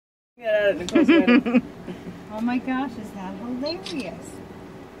Oh my gosh, is that hilarious?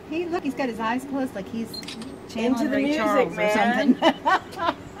 Look, he's got his eyes closed like he's channeling Ray music, Charles man. or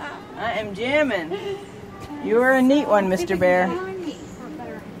something. I am jamming. You're a neat one, Mr. Bear. Oh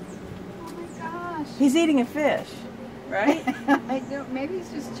my gosh. He's eating a fish, right? I don't, maybe he's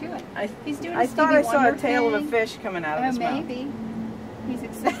just chewing. He's doing I thought I saw a tail of a thing. fish coming out of his mouth. Maybe. He's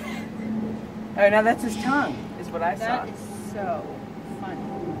excited. Oh, now that's his tongue, is what I saw. That is so fun.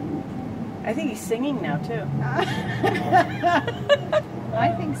 I think he's singing now, too. I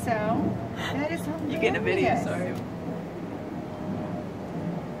think so. That is hilarious. You get a video, sorry.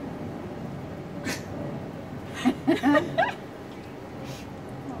 Oh,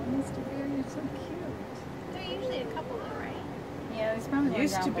 Mr. Bear, you're so cute. There are usually a couple though, right? Yeah, there's probably one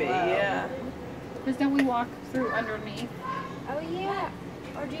Used down to be, below. yeah. Because don't we walk through underneath? Oh yeah.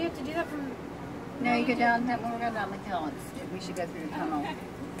 Or do you have to do that from... No, you go down, when we're going down the hill, we should go through the tunnel.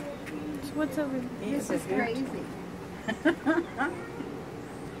 So what's over here? This is crazy. Are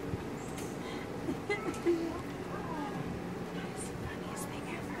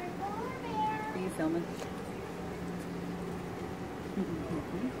you filming?